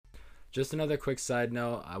Just another quick side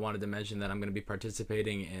note, I wanted to mention that I'm going to be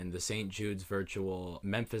participating in the St. Jude's virtual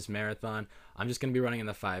Memphis Marathon. I'm just going to be running in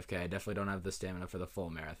the 5K. I definitely don't have the stamina for the full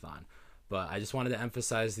marathon. But I just wanted to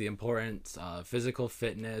emphasize the importance of physical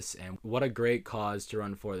fitness and what a great cause to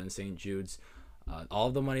run for than St. Jude's. All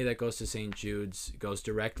of the money that goes to St. Jude's goes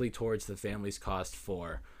directly towards the family's cost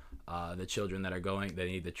for the children that are going, that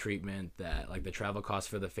need the treatment, that like the travel costs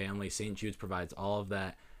for the family. St. Jude's provides all of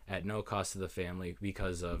that at no cost to the family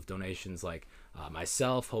because of donations like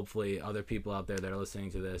myself, hopefully other people out there that are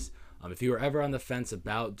listening to this. If you were ever on the fence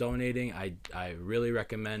about donating, I really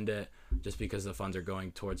recommend it just because the funds are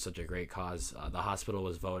going towards such a great cause. The hospital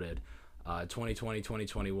was voted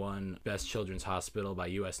 2020-2021 Best Children's Hospital by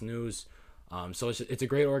U.S. News. So it's a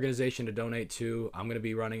great organization to donate to. I'm going to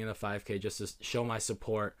be running in the 5K just to show my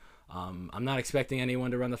support. I'm not expecting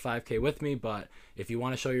anyone to run the 5K with me, but if you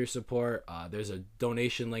want to show your support, there's a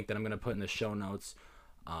donation link that I'm going to put in the show notes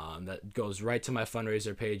that goes right to my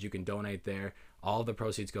fundraiser page. You can donate there. All the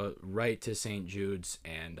proceeds go right to St. Jude's,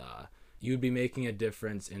 and you'd be making a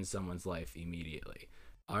difference in someone's life immediately.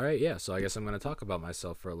 All right, yeah. So I guess I'm gonna talk about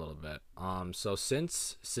myself for a little bit. So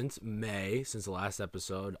since May, since the last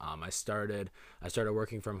episode, I started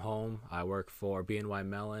working from home. I work for BNY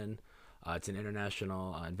Mellon. It's an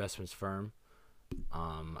international investments firm.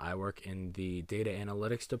 I work in the data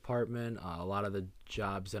analytics department. A lot of the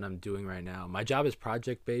jobs that I'm doing right now, my job is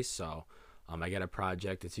project based. So I get a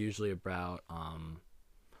project. It's usually about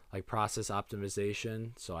like process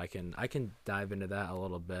optimization. So I can dive into that a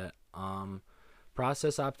little bit.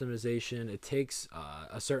 Process optimization, it takes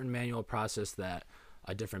a certain manual process that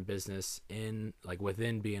a different business in like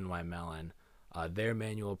within BNY Mellon, their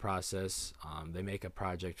manual process, they make a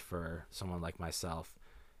project for someone like myself,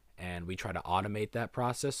 and we try to automate that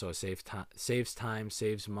process so it saves time,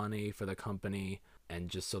 saves money for the company, and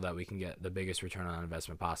just so that we can get the biggest return on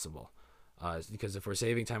investment possible. Because if we're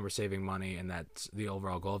saving time, we're saving money, and that's the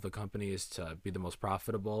overall goal of the company, is to be the most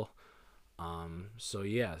profitable. So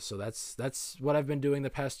yeah, so that's what I've been doing the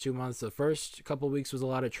past 2 months. The first couple of weeks was a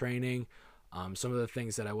lot of training. Some of the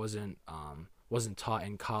things that I wasn't taught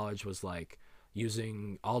in college was like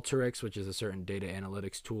using Alteryx, which is a certain data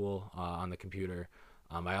analytics tool on the computer.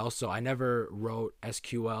 I never wrote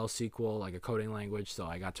SQL, SQL, like a coding language, so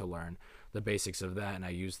I got to learn the basics of that, and I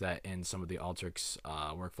use that in some of the Alteryx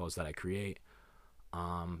workflows that I create.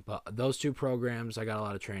 But those two programs I got a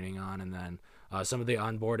lot of training on, and then some of the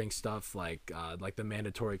onboarding stuff, like the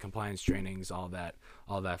mandatory compliance trainings, all that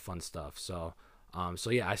fun stuff. So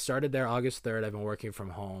yeah, I started there August 3rd. I've been working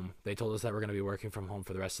from home. They told us that we're going to be working from home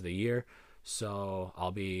for the rest of the year. So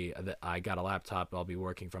I got a laptop. I'll be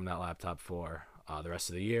working from that laptop for the rest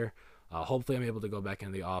of the year. Hopefully, I'm able to go back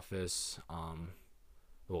into the office.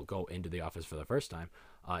 We'll go into the office for the first time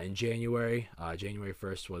in January. January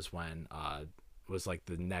 1st was like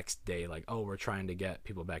the next day, like, oh, we're trying to get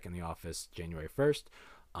people back in the office January 1st.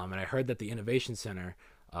 And I heard that the Innovation Center,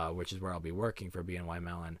 which is where I'll be working for BNY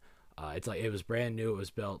Mellon, it's like it was brand new. It was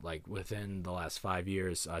built like within the last 5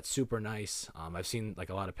 years. It's super nice. I've seen like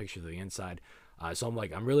a lot of pictures of the inside. So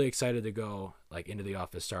I'm really excited to go like into the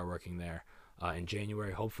office, start working there in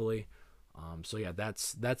January, hopefully. So yeah,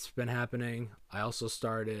 that's been happening. I also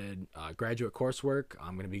started graduate coursework.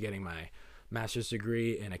 I'm going to be getting my master's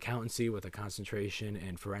degree in accountancy with a concentration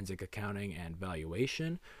in forensic accounting and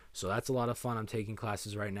valuation. So that's a lot of fun. I'm taking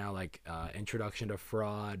classes right now like Introduction to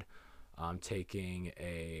Fraud. I'm taking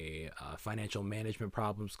a financial management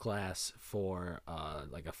problems class for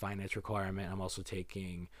like a finance requirement. I'm also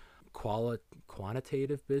taking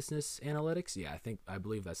quantitative business analytics. Yeah, I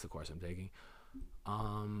believe that's the course I'm taking.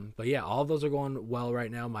 But yeah, all of those are going well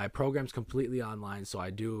right now. My program's completely online, so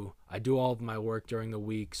I do all of my work during the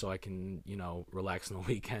week so I can, relax on the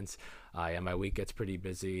weekends. Yeah, my week gets pretty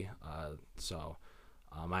busy.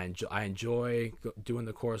 I enjoy doing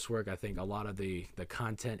the coursework. I think a lot of the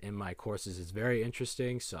content in my courses is very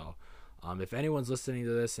interesting. So if anyone's listening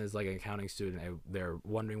to this and is like an accounting student, they're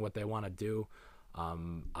wondering what they want to do,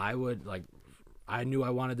 I knew I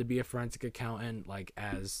wanted to be a forensic accountant like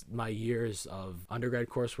as my years of undergrad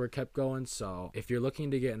coursework kept going. So if you're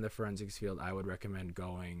looking to get in the forensics field, I would recommend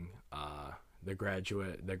going the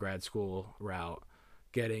grad school route,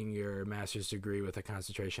 getting your master's degree with a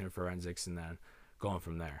concentration in forensics, and then going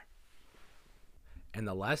from there. And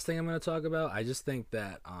the last thing I'm going to talk about, I just think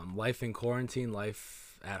that life in quarantine,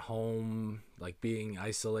 life at home, like being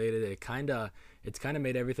isolated, it's kind of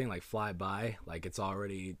made everything like fly by. Like it's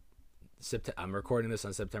already I'm recording this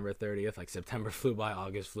on September 30th. Like September flew by,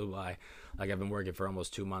 August flew by. Like I've been working for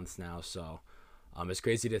almost 2 months now. So It's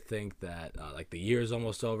crazy to think that like the year is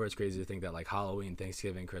almost over. It's crazy to think that like Halloween,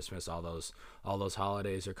 Thanksgiving, Christmas, all those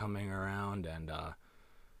holidays are coming around, and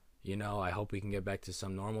I hope we can get back to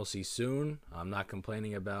some normalcy soon. I'm not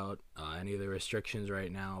complaining about any of the restrictions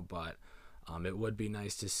right now, but it would be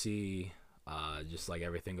nice to see just like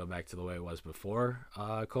everything go back to the way it was before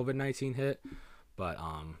COVID-19 hit. But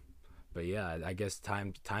yeah, I guess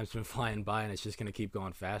time's been flying by, and it's just gonna keep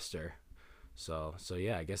going faster. So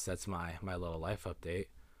yeah, I guess that's my little life update.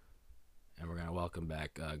 And we're gonna welcome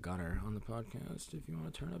back Gunner on the podcast. If you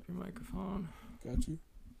want to turn up your microphone. Got you.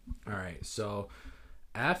 All right. So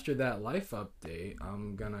after that life update,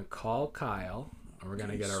 I'm gonna call Kyle, and we're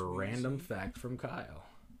gonna get a random fact from Kyle.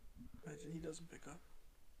 Imagine he doesn't pick up.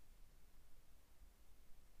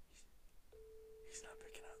 He's not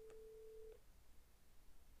picking up.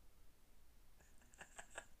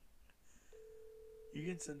 You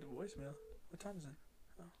can send a voicemail. What time is it?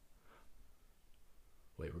 Oh.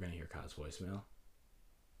 Wait, we're gonna hear Kyle's voicemail.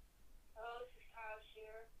 Hello, this is Kyle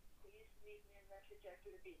Shearer. Please leave me a message after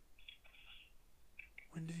the beep.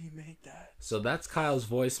 When did he make that? So that's Kyle's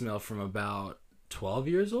voicemail from about 12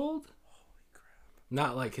 years old. Holy crap.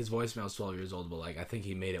 Not like his voicemail is 12 years old, but like I think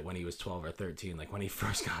he made it when he was 12 or 13, like when he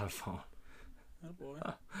first got a phone. Oh boy.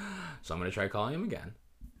 So I'm gonna try calling him again.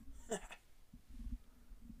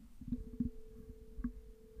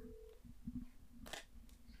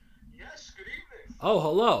 Yes, good evening. Oh,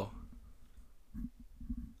 hello.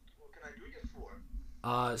 What can I do you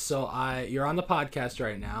for? So you're on the podcast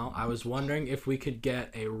right now. I was wondering if we could get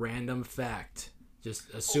a random fact, just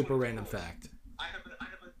a super random fact. I have a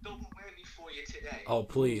double whammy for you today. Oh,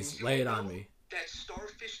 please, You lay it know on me. That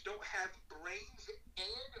starfish don't have brains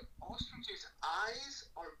and ostriches' eyes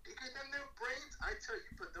are bigger than their brains. I tell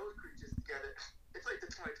you, put those creatures together, it's like the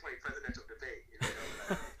 2020 presidential debate. You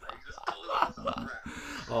know? Like just a little something around.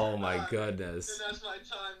 Oh my goodness. And that's my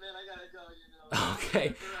time, man. I gotta go. You know.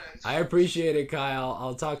 Okay, I appreciate it, Kyle.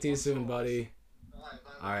 I'll talk to you soon, buddy.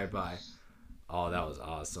 All right, bye. Oh, that was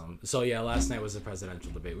awesome. So yeah, last night was the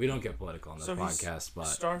presidential debate. We don't get political on this podcast, but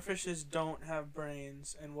Starfishes don't have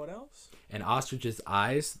brains, and what else? and ostriches'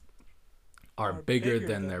 eyes are bigger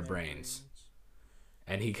than their brains.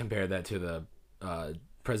 And he compared that to the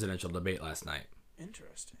presidential debate last night.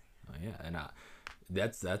 Interesting. Oh yeah, and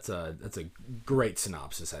that's a great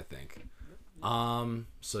synopsis, I think.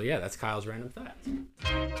 So yeah, that's Kyle's random fact.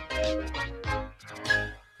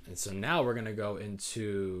 And so now we're gonna go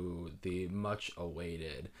into the much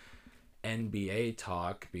awaited NBA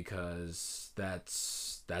talk, because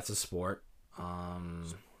that's a sport.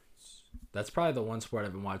 That's probably the one sport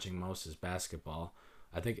I've been watching most is basketball.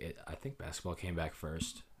 I think basketball came back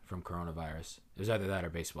first from coronavirus. It was either that or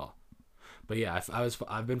baseball. But yeah,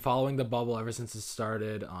 I've been following the bubble ever since it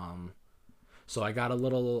started. So I got a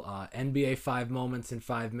little NBA 5 moments in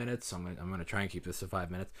 5 minutes. So I'm gonna try and keep this to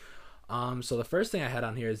 5 minutes. So the first thing I had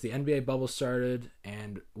on here is the NBA bubble started,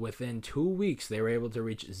 and within 2 weeks they were able to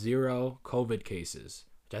reach 0 COVID cases,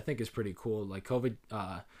 which I think is pretty cool. Like COVID,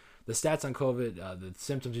 the stats on COVID, the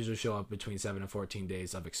symptoms usually show up between 7 and 14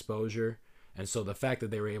 days of exposure. And so the fact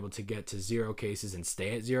that they were able to get to 0 cases and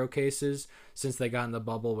stay at 0 cases since they got in the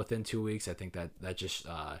bubble within 2 weeks, I think that just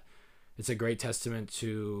it's a great testament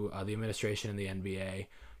to the administration and the NBA,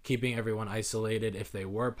 keeping everyone isolated if they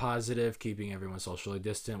were positive, keeping everyone socially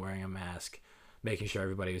distant, wearing a mask, making sure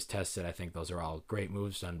everybody was tested. I think those are all great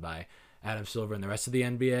moves done by Adam Silver and the rest of the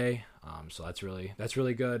NBA. So that's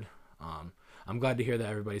really good. I'm glad to hear that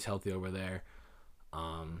everybody's healthy over there.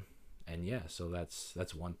 And yeah, so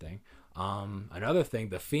that's one thing. Another thing,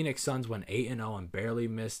 the Phoenix Suns went 8-0 and barely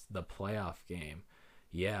missed the playoff game.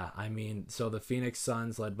 Yeah, I mean, so the Phoenix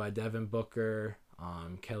Suns, led by Devin Booker,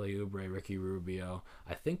 Kelly Oubre, Ricky Rubio,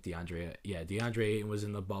 I think DeAndre Ayton was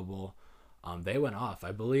in the bubble. They went off.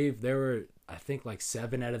 I believe there were, I think, like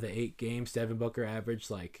 7 out of the 8 games Devin Booker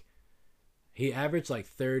averaged like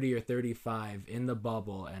 30 or 35 in the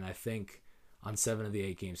bubble, and I think on 7 of the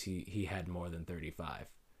 8 games he had more than 35.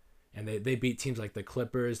 And they beat teams like the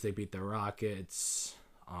Clippers, they beat the Rockets,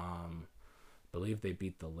 believe they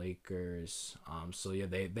beat the Lakers. So yeah,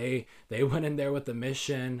 they went in there with the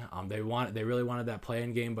mission. They really wanted that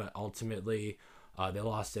play-in game, but ultimately they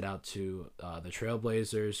lost it out to the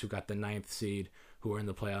Trailblazers, who got the 9th seed, who were in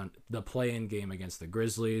the play-in game against the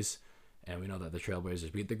Grizzlies. And we know that the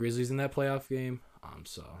Trailblazers beat the Grizzlies in that playoff game.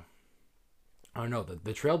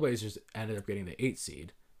 The Trailblazers ended up getting the 8th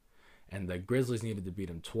seed, and the Grizzlies needed to beat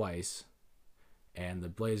them twice, and the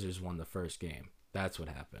Blazers won the first game. That's what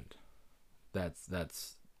happened.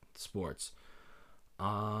 That's sports.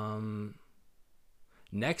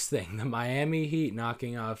 Next thing, the Miami Heat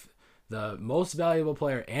knocking off the most valuable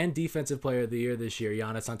player and defensive player of the year this year,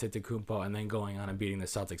 Giannis Antetokounmpo, and then going on and beating the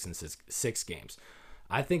Celtics in six games.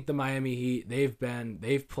 I think the Miami Heat,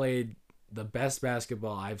 they've played the best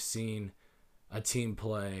basketball I've seen a team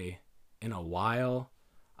play in a while.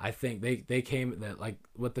 I think they came that like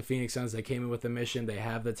with the Phoenix Suns, they came in with a mission. They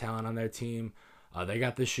have the talent on their team. They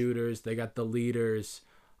got the shooters. They got the leaders.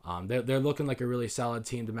 They're looking like a really solid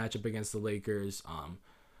team to match up against the Lakers.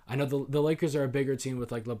 I know the Lakers are a bigger team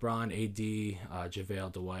with like LeBron, AD,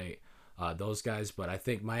 JaVale, Dwight, those guys. But I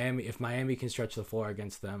think if Miami can stretch the floor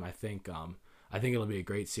against them, I think it'll be a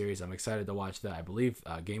great series. I'm excited to watch that. I believe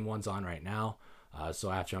game 1's on right now.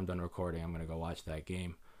 So after I'm done recording, I'm gonna go watch that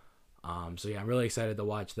game. So yeah, I'm really excited to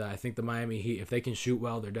watch that. I think the Miami Heat, if they can shoot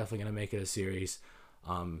well, they're definitely gonna make it a series.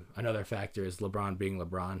 Another factor is LeBron being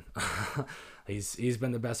LeBron. He's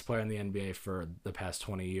been the best player in the NBA for the past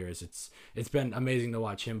 20 years. It's been amazing to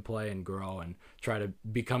watch him play and grow and try to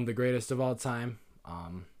become the greatest of all time.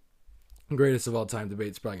 Greatest of all time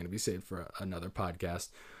debate's probably going to be saved for another podcast.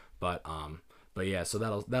 But yeah, so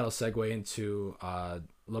that'll segue into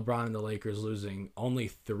LeBron and the Lakers losing only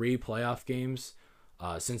 3 playoff games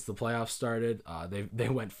since the playoffs started. They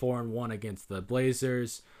went 4-1 against the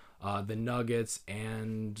Blazers, the Nuggets,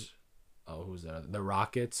 and the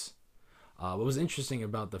Rockets. What was interesting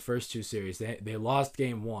about the first 2 series, they lost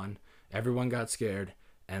game 1, everyone got scared,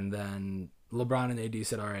 and then LeBron and AD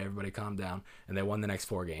said, all right, everybody calm down, and they won the next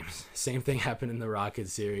 4 games. Same thing happened in the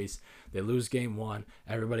Rockets series. They lose game 1,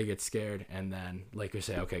 everybody gets scared, and then Lakers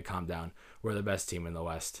say, okay, calm down. We're the best team in the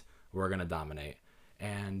West. We're going to dominate.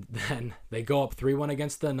 And then they go up 3-1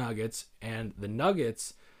 against the Nuggets, and the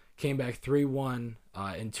Nuggets came back 3-1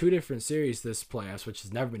 in 2 different series this playoffs, which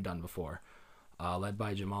has never been done before, led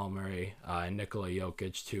by Jamal Murray and Nikola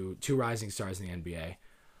Jokic, two rising stars in the NBA.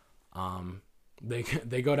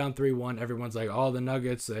 They go down 3-1. Everyone's like, oh, the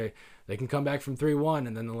Nuggets, they can come back from 3-1.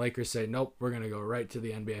 And then the Lakers say, nope, we're going to go right to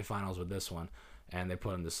the NBA Finals with this one. And they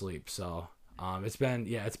put them to sleep. So it's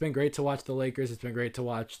been great to watch the Lakers. It's been great to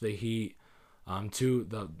watch the Heat.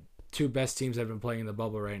 The 2 best teams that have been playing in the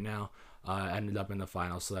bubble right now ended up in the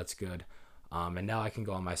finals, so that's good. And now I can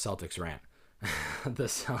go on my Celtics rant. The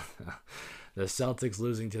Celtics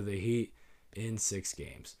losing to the Heat in 6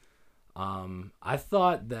 games. I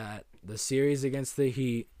thought that the series against the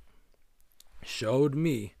Heat showed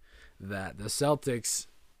me that the Celtics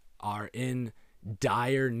are in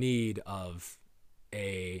dire need of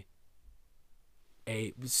a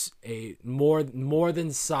more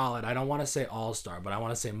than solid. I don't want to say all-star, but I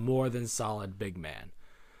want to say more than solid big man.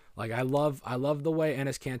 Like I love the way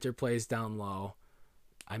Enes Kanter plays down low.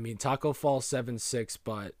 I mean, Taco Fall 7'6",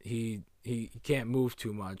 but he can't move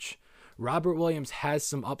too much. Robert Williams has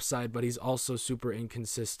some upside, but he's also super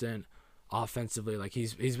inconsistent offensively. Like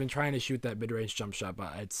he's been trying to shoot that mid-range jump shot,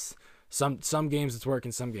 but it's some games it's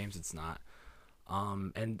working, some games it's not.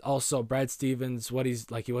 And also Brad Stevens, what he's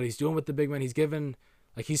doing with the big man,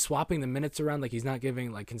 he's swapping the minutes around. Like he's not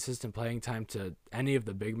giving like consistent playing time to any of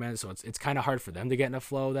the big men, so it's kind of hard for them to get in a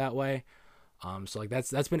flow that way. So like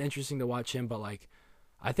that's been interesting to watch him, but like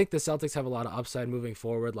I think the Celtics have a lot of upside moving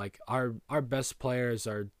forward. Like our best players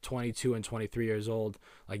are 22 and 23 years old.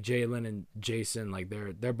 Like Jalen and Jason, like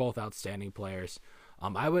they're both outstanding players.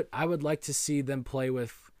 I would like to see them play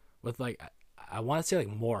with like I want to say like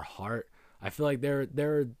more heart. I feel like there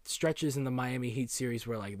are stretches in the Miami Heat series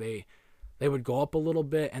where like they would go up a little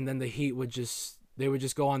bit and then the Heat would just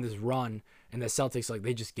go on this run and the Celtics like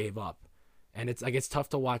they just gave up. And it's tough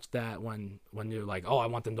to watch that when you're like, oh, I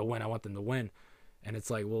want them to win. And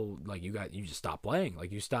it's like, well, like you just stop playing,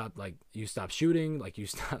 like you stop shooting, like you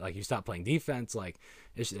stop playing defense, like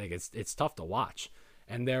it's tough to watch.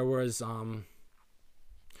 And there was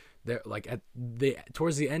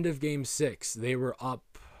towards the end of game 6, they were up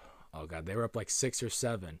like 6 or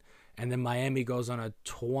 7, and then Miami goes on a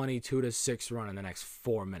 22-6 run in the next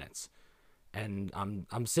 4 minutes. And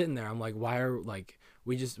I'm sitting there, I'm like, why are like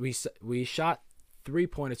we shot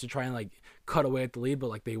 3-pointers to try and like cut away at the lead, but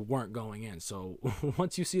like they weren't going in. So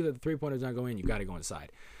once you see that the 3-pointers not going in, you got to go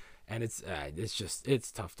inside. And it's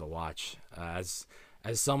tough to watch as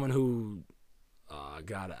someone who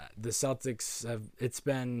the Celtics have.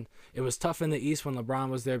 It was tough in the East when LeBron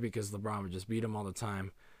was there because LeBron would just beat him all the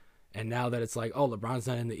time. And now that it's like, oh, LeBron's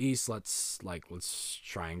not in the East, let's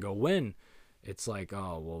try and go win. It's like,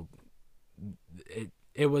 oh well,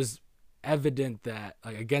 it was evident that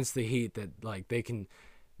like against the Heat that like they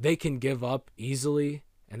can give up easily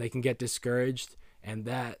and they can get discouraged, and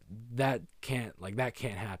that can't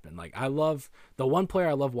happen. Like the one player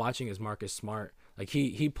I love watching is Marcus Smart. Like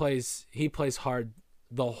he plays hard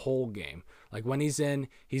the whole game. Like when he's in,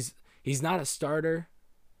 he's not a starter,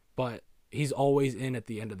 but he's always in at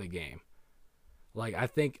the end of the game. Like I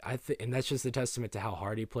think and that's just a testament to how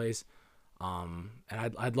hard he plays. And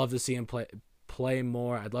I'd love to see him play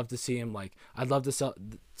more. I'd love to see him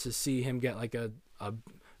to see him get like a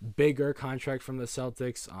bigger contract from the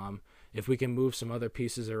Celtics. If we can move some other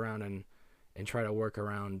pieces around and try to work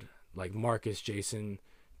around like Marcus, Jason,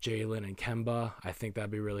 Jalen, and Kemba, I think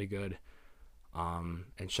that'd be really good. And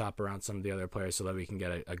shop around some of the other players so that we can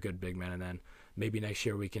get a good big man, and then maybe next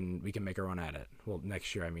year we can make a run at it. Well,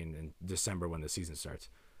 next year I mean in December when the season starts.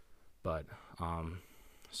 But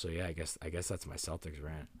so yeah, I guess that's my Celtics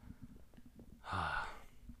rant. I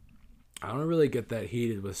don't really get that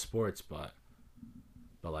heated with sports, but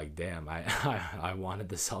like damn, I wanted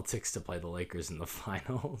the Celtics to play the Lakers in the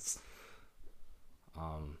finals.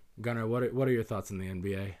 Gunnar, what are your thoughts on the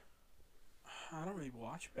NBA? I don't really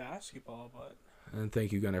watch basketball, but And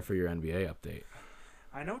thank you, Gunnar, for your NBA update.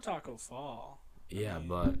 I know Taco Fall. Yeah, I mean,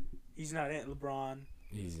 but he's not in LeBron.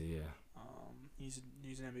 he's He's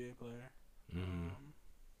an NBA player. Mm-hmm.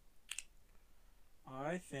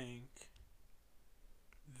 I think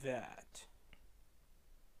that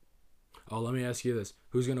Oh, let me ask you this: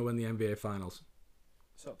 who's gonna win the NBA Finals?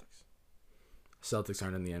 Celtics. Celtics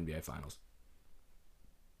aren't in the NBA Finals.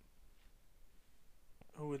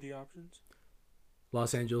 Who are the options?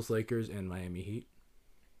 Los Angeles Lakers and Miami Heat.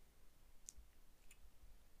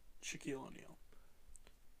 Shaquille O'Neal.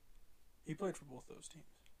 He played for both those teams.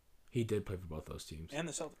 He did play for both those teams. And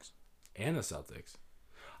the Celtics. And the Celtics.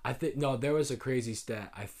 I think no, there was a crazy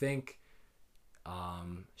stat. I think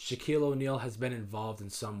Shaquille O'Neal has been involved in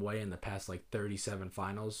some way in the past like 37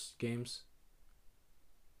 finals games.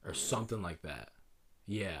 Or something like that.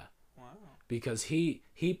 Yeah. Wow. Because he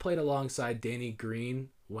played alongside Danny Green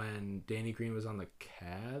when Danny Green was on the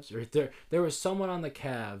Cavs. Or there was someone on the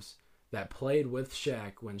Cavs that played with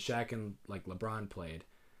Shaq when Shaq and like LeBron played.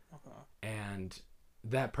 Okay. And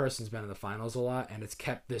that person's been in the finals a lot, and it's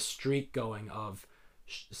kept this streak going of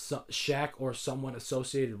Shaq or someone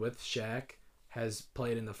associated with Shaq has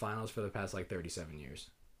played in the finals for the past like 37 years.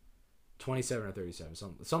 27 or 37,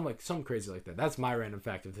 some crazy like that. That's my random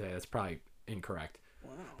fact of today. That's probably incorrect.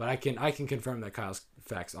 Wow. But I can confirm that Kyle's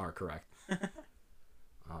facts are correct.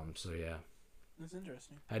 So yeah. That's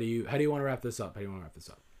interesting. How do you want to wrap this up? I don't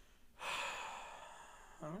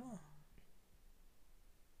know.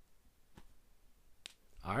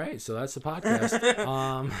 All right, so that's the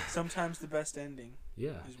podcast. Sometimes the best ending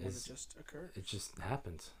Yeah, is when it just occurs. it just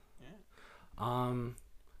happens. Yeah.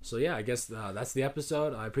 So yeah, I guess that's the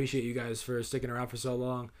episode. I appreciate you guys for sticking around for so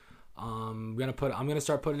long. I'm gonna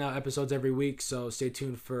start putting out episodes every week, so stay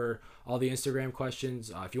tuned for all the Instagram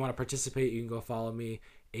questions. If you want to participate, you can go follow me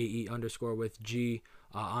AE_with_G.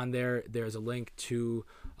 On there, there's a link to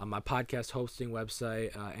my podcast hosting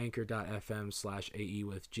website,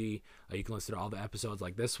 anchor.fm/AE_with_G. You can listen to all the episodes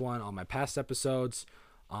like this one, all my past episodes.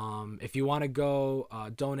 If you want to go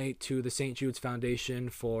donate to the St. Jude's Foundation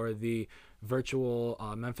for the virtual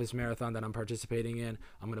Memphis Marathon that I'm participating in,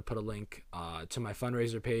 I'm going to put a link to my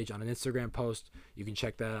fundraiser page on an Instagram post. You can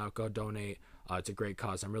check that out. Go donate. It's a great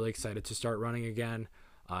cause. I'm really excited to start running again,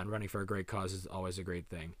 and running for a great cause is always a great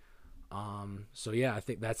thing. So yeah, I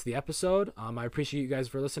think that's the episode. I appreciate you guys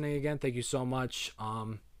for listening again. Thank you so much.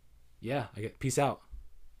 Peace out.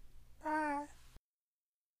 Bye.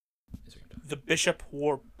 The bishop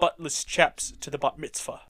wore buttless chaps to the bat mitzvah.